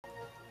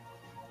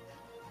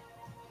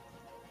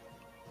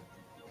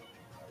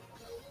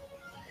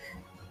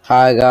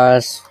Hi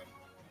guys,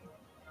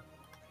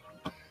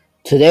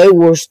 today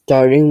we're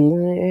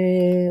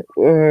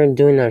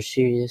doing our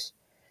series,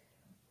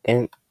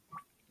 and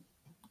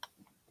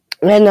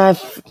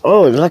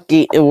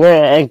lucky,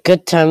 we're at a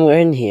good time we're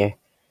in here.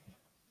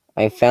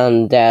 I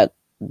found that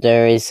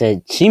there is a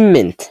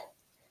achievement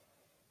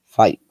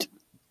fight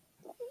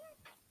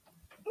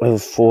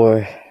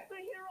for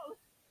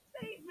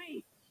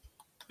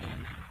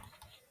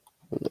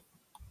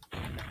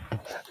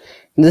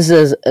this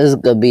is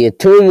gonna be a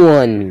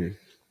 2-in-1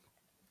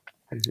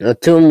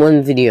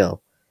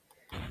 video,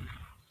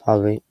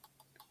 probably.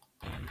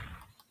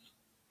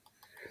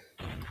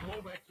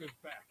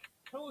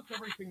 Tell us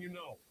everything you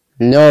know.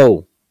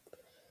 No,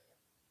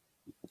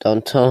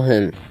 don't tell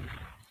him.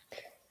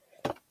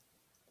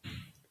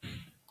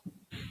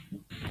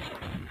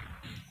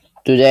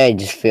 Today I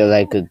just feel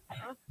like a.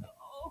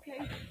 Okay,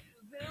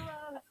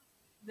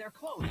 they're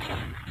close.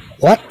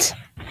 What?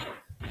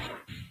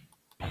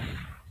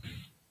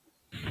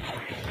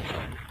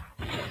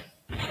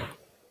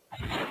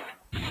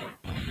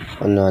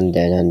 Oh no, I'm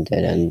dead.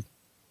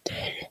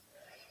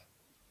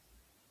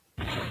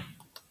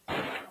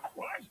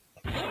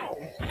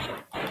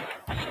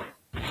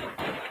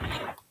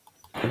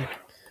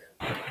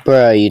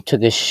 Bruh, you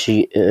took a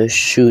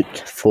shoot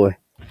for.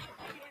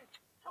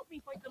 Help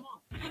me fight them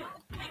off. Explain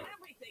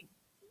everything.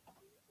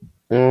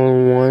 I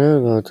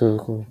wanna go to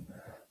school.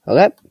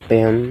 Okay,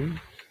 bam.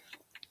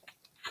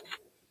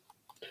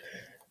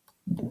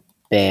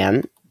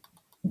 Bam.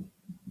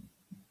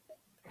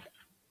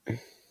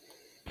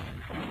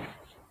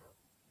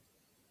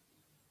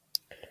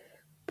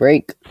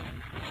 Break.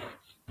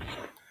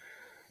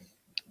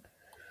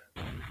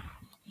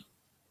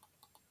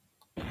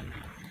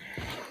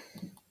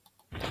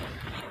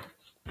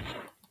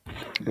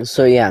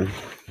 So yeah.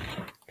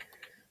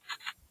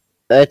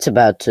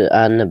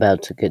 I'm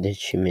about to get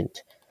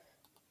achievement.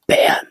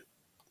 Bam!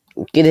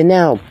 Get it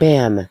now,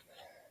 bam!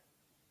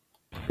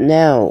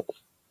 Now.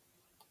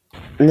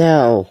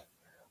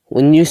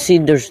 When you see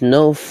there's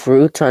no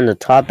fruit on the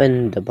top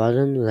and the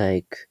bottom,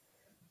 like,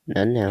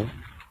 not now.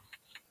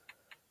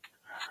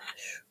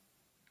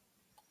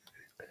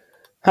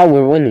 How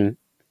we're winning.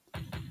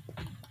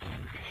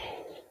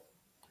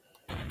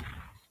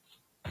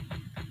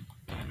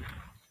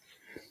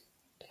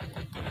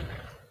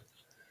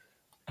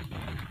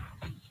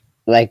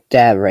 Like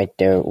that right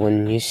there.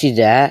 When you see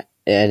that,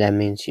 that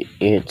means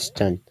it's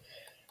done.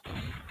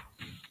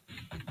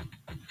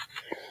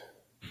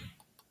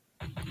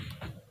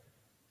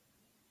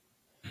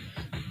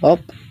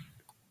 Up.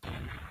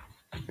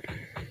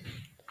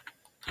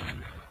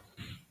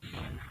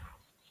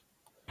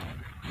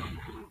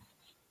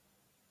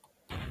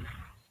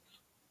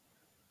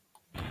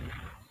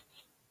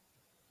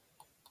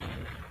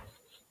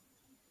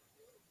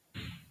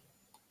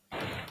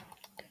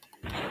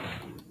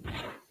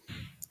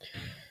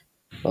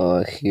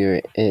 Oh,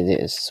 here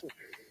it is.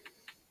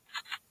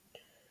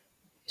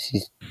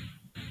 See.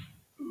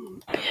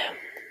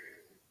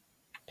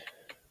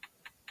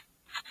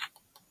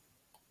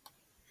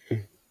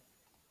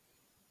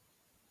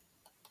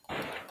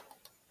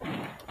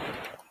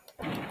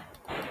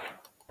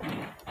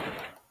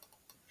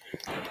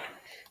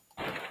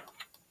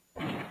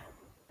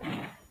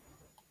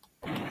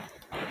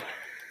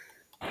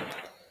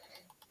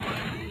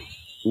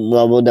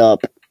 Leveled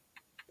up.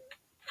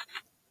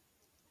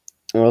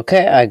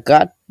 Okay, I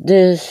got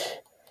this.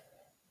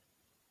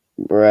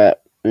 Bruh.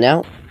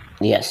 Now?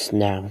 Yes,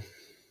 now.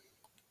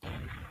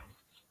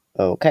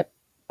 Okay.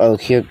 Oh,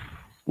 here.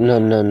 No,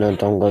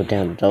 don't go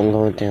down. Don't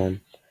go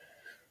down.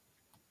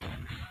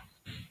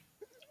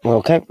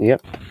 Okay,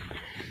 yep.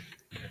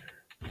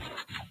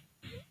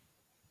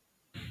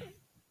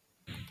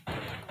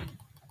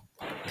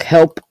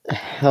 Help.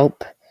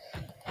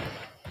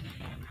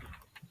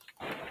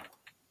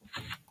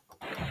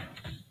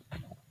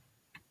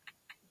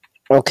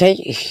 Okay,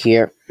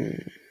 here.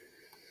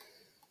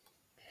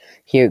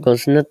 Here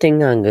goes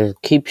nothing. I'm gonna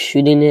keep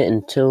shooting it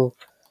until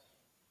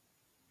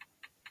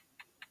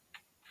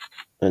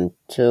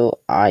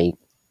I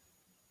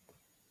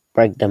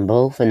break them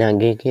both, and I'm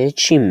gonna get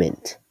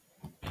achievement.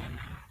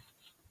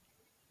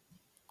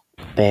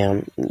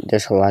 Bam.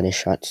 There's a lot of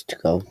shots to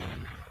go.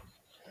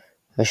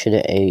 I should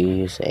have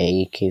used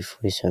a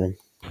AK-47.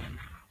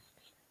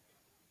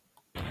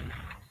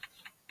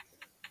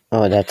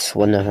 Oh, that's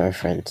one of our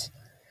friends.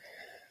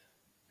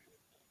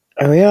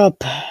 Hurry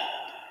up.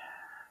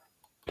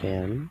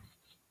 Bam.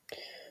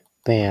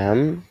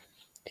 Bam.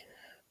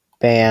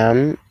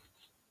 Bam.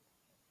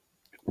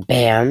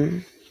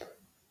 Bam.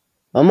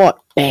 One more.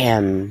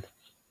 Bam.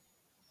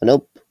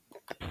 Nope.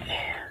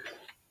 Bam.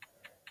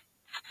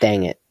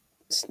 Dang it.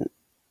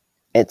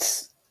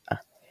 It's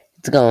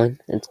going.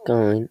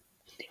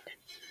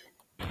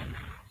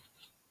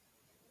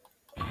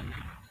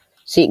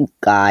 See,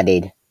 got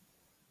it.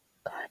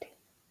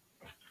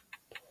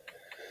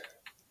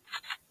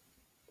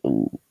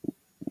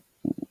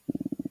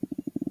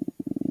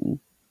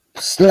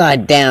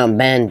 Slide down,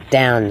 bend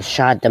down,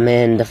 shot the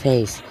man in the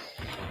face.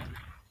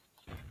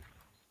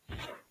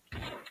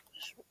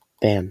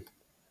 Bam.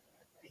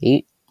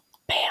 He,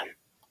 bam,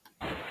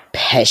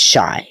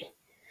 headshot.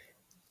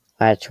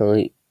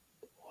 Actually,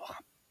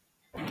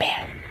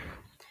 bam.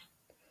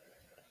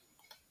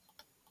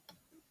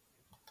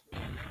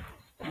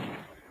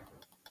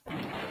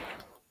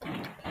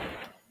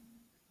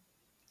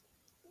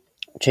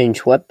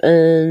 Change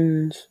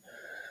weapons.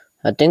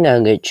 I think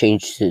I'm gonna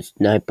change to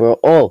sniper.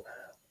 Oh,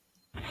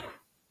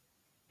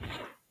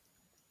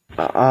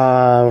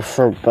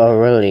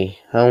 really,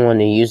 I don't want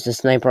to use the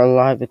sniper a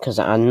lot because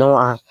I know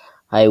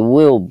I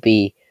will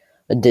be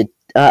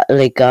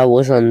like I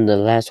was on the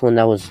last one.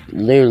 I was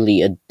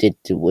literally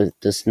addicted with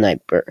the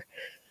sniper.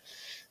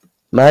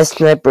 My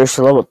sniper's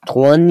level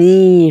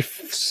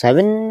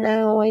 27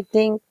 now, I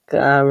think.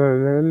 I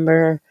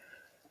remember.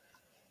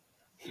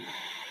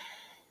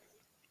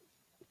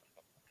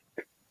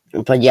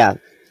 But yeah,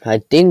 I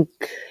think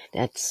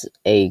that's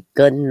a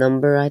good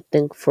number, I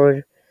think,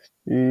 for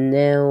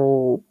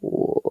now.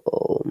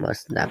 Oh, my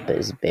sniper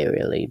is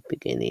barely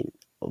beginning.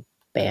 Oh,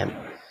 bam.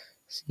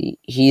 See,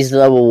 he's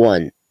level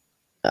 1.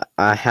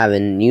 I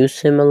haven't used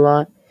him a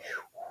lot.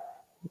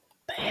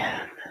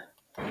 Bam.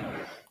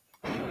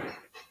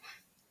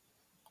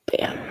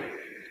 Bam.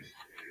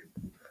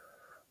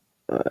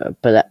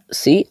 But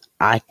see,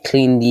 I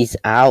cleaned these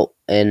out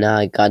and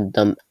I got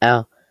them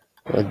out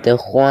with the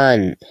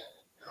Juan.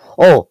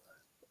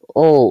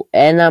 Oh,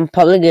 and I'm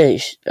probably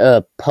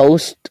gonna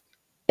post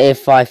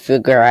if I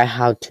figure out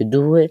how to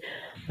do it.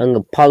 I'm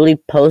gonna probably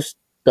post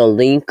the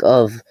link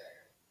of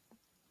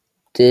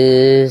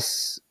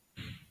this.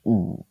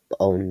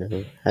 Oh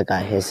no, I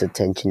got his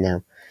attention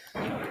now.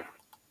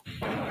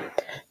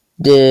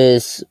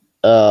 This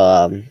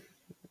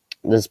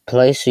this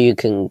place so you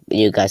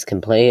guys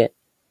can play it.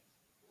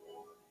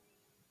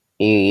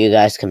 You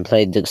guys can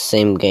play the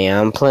same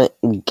game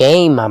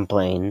I'm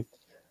playing.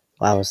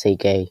 Well, I would say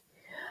gay,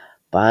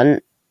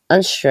 but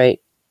I'm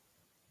straight.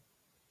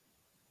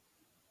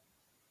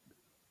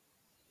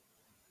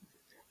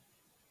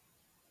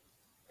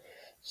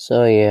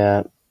 So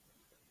yeah.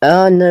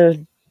 Oh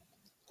no.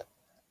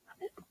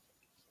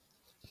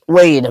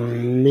 Wait a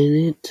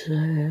minute.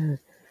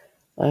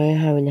 I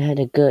haven't had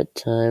a good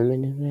time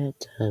in a bad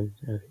time.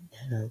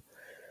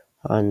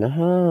 I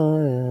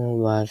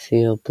know I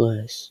feel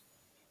blessed.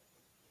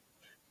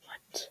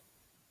 What?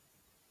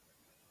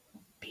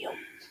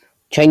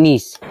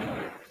 Chinese.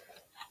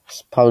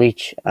 It's probably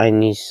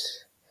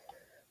Chinese.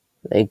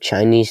 Like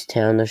Chinese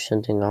town or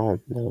something. I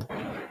don't know.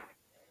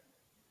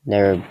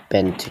 Never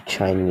been to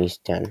Chinese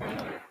town.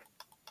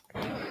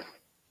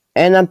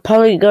 And I'm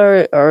probably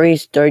gonna already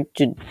start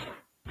to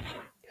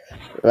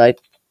like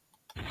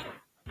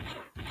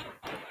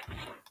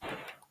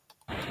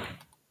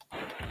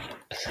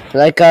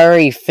I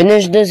already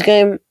finished this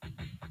game.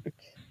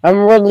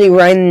 I'm really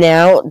right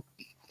now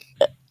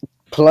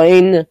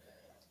playing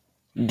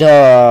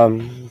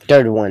the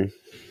third one.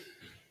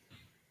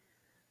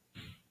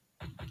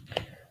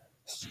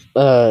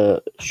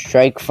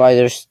 Strike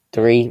Fighters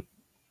 3.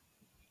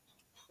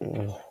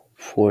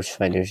 Force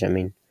Fighters, I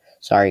mean.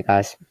 Sorry,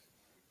 guys.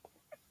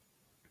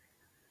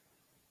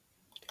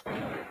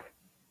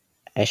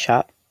 I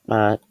shot,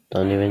 but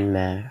don't even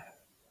matter.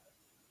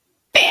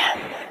 Bam!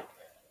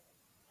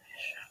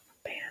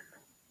 Bam.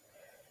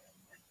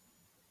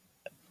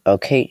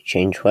 Okay,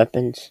 change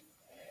weapons.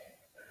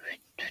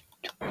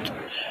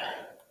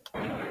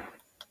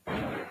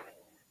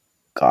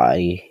 Got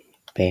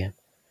bam.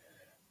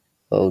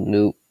 Oh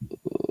no.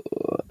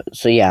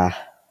 So yeah.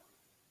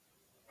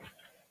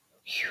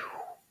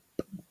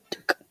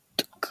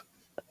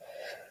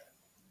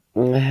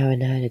 I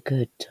haven't had a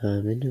good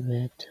time and a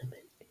bad time.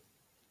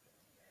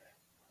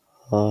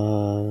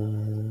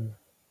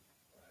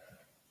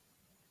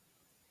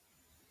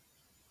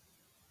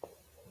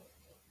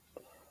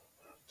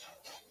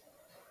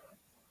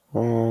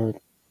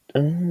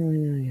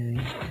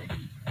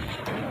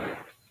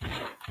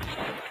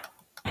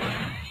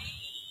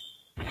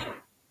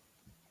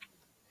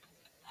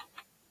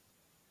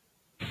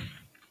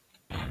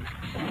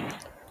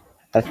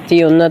 I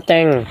feel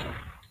nothing.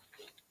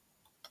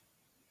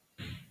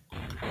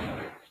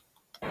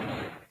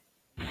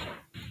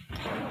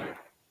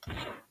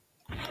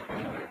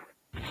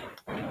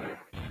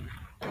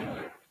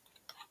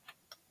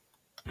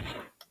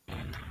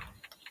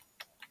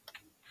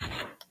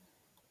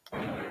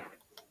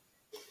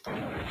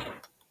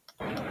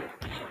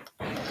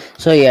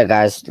 So yeah,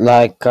 guys,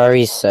 like I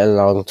already said a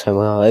long time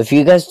ago, if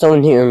you guys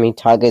don't hear me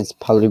talk, it's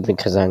probably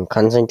because I'm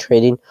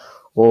concentrating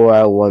or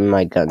I want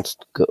my guns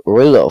to go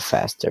reload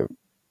faster.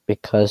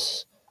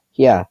 Because,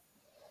 yeah.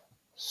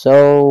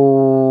 So,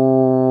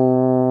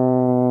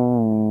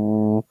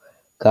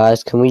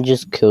 guys, can we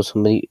just kill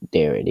somebody?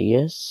 There it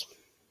is.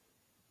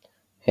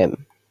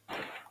 Him.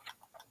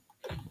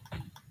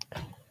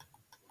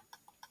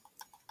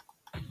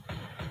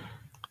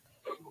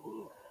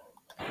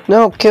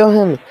 No, kill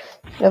him.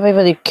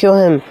 Everybody kill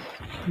him.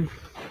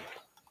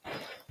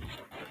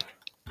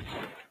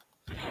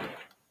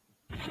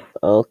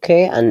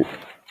 Okay, and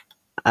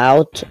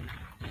out.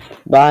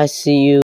 Bye, see you.